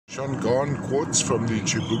Shangaan quartz from the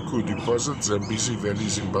Chibuku deposit, Zambezi Valley,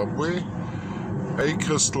 Zimbabwe. A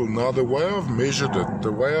crystal. Now the way I've measured it,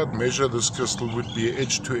 the way I'd measure this crystal would be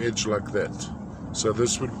edge to edge like that. So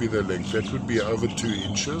this would be the length. That would be over 2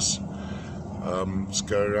 inches. Let's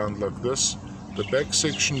go around like this. The back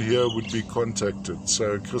section here would be contacted.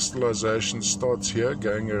 So crystallization starts here,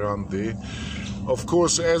 going around there. Of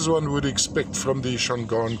course, as one would expect from the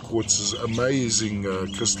Shangaan quartzes, amazing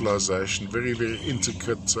crystallization, very, very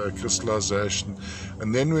intricate crystallization.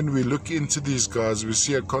 And then when we look into these guys, we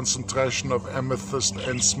see a concentration of amethyst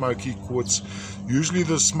and smoky quartz. Usually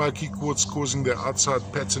the smoky quartz causing the outside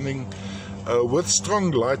patterning. With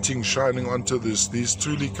strong lighting shining onto this, these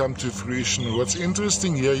truly come to fruition. What's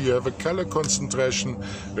interesting here, you have a color concentration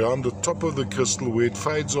around the top of the crystal where it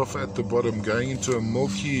fades off at the bottom, going into a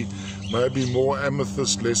milky, maybe more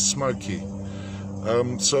amethyst, less smoky.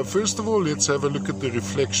 So first of all, let's have a look at the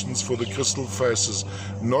reflections for the crystal faces.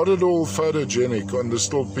 Not at all photogenic on the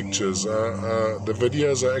still pictures. The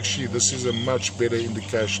videos are actually, this is a much better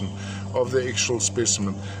indication of the actual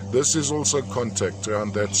specimen. This is also contact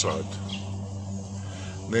around that side.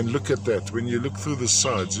 Then look at that. When you look through the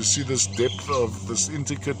sides, you see this depth of, this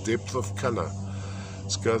intricate depth of color.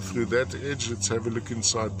 Let's go through that edge. Let's have a look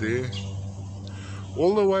inside there.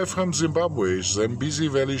 All the way from Zimbabwe, Zambezi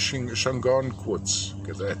Valley Shangaan quartz.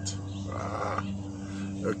 Look at that.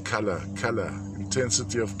 Color,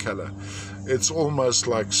 intensity of color. It's almost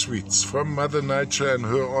like sweets from Mother Nature and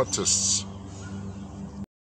her artists.